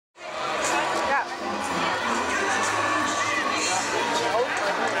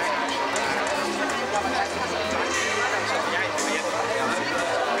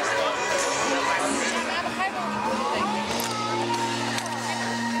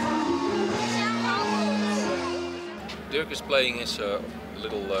Dirk is playing his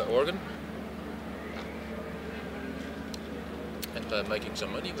little organ and making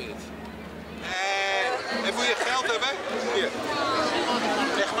some money with it. En wil je geld hebben? Hier.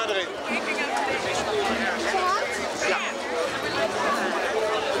 Leg maar erin. Ja.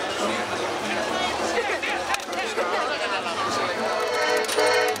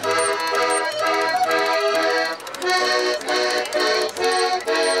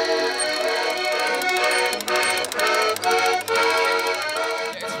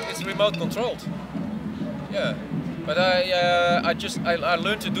 It's remote controlled. Yeah. But I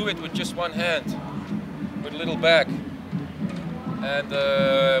learned to do it with just one hand, with a little bag, and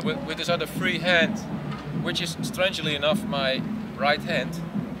with this other free hand, which is strangely enough my right hand.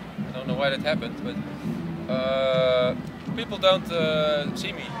 I don't know why that happened, but people don't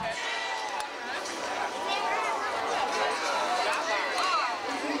see me.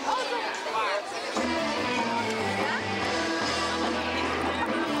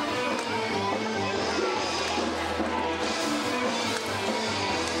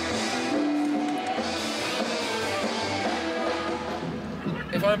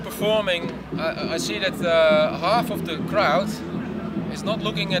 If I'm performing, I see that half of the crowd is not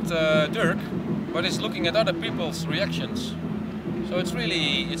looking at Dirk, but is looking at other people's reactions. So it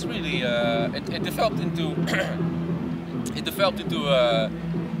developed into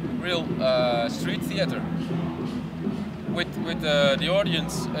real street theater with the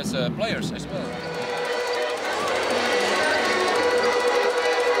audience as players as well.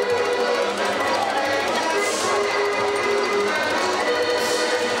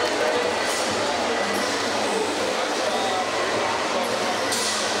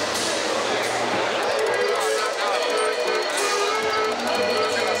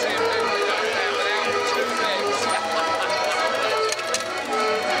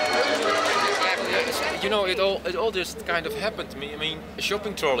 You know, it all just kind of happened to me. I mean, a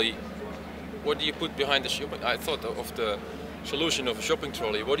shopping trolley, what do you put behind the shopping? I thought of the solution of a shopping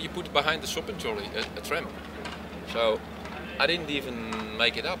trolley. What do you put behind the shopping trolley? A tram. So I didn't even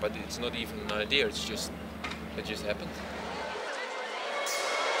make it up. It's not even an idea. It just happened.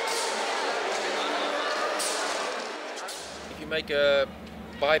 If you make a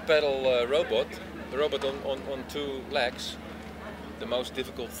bipedal robot, the robot on two legs, the most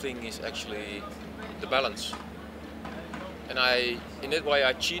difficult thing is actually the balance. And in that way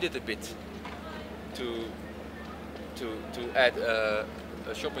I cheated a bit to add a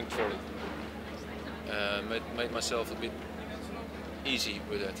shopping trolley. Made myself a bit easy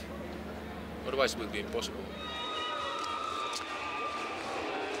with that. Otherwise it would be impossible.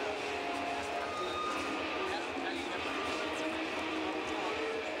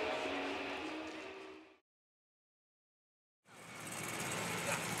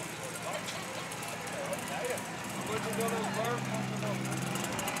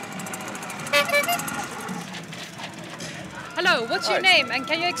 Hello, what's your name and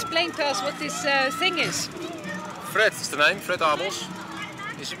can you explain to us what this thing is? Fred is the name, Fred Abels.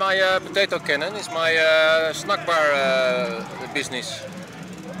 This is my potato cannon, it's my snack bar business.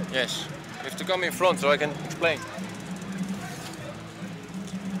 Yes, you have to come in front so I can explain.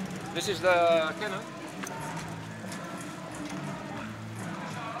 This is the cannon.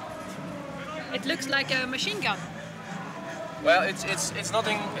 It looks like a machine gun. Well, it's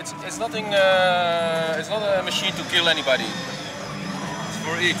nothing. It's not a machine to kill anybody. It's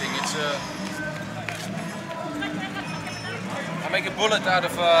for eating. I make a bullet out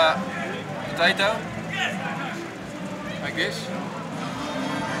of a potato, like this,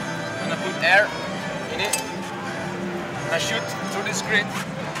 and I put air in it. And I shoot through this grid.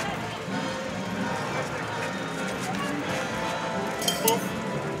 Poof.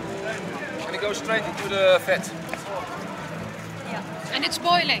 And it goes straight into the fat. And it's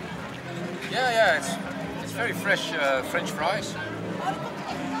boiling. Yeah, it's very fresh French fries.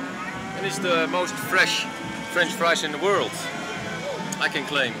 And it's the most fresh French fries in the world. I can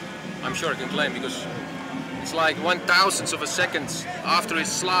claim. I'm sure I can claim because it's like 1/1000th of a second after it's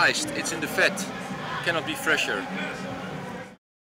sliced. It's in the fat. It cannot be fresher.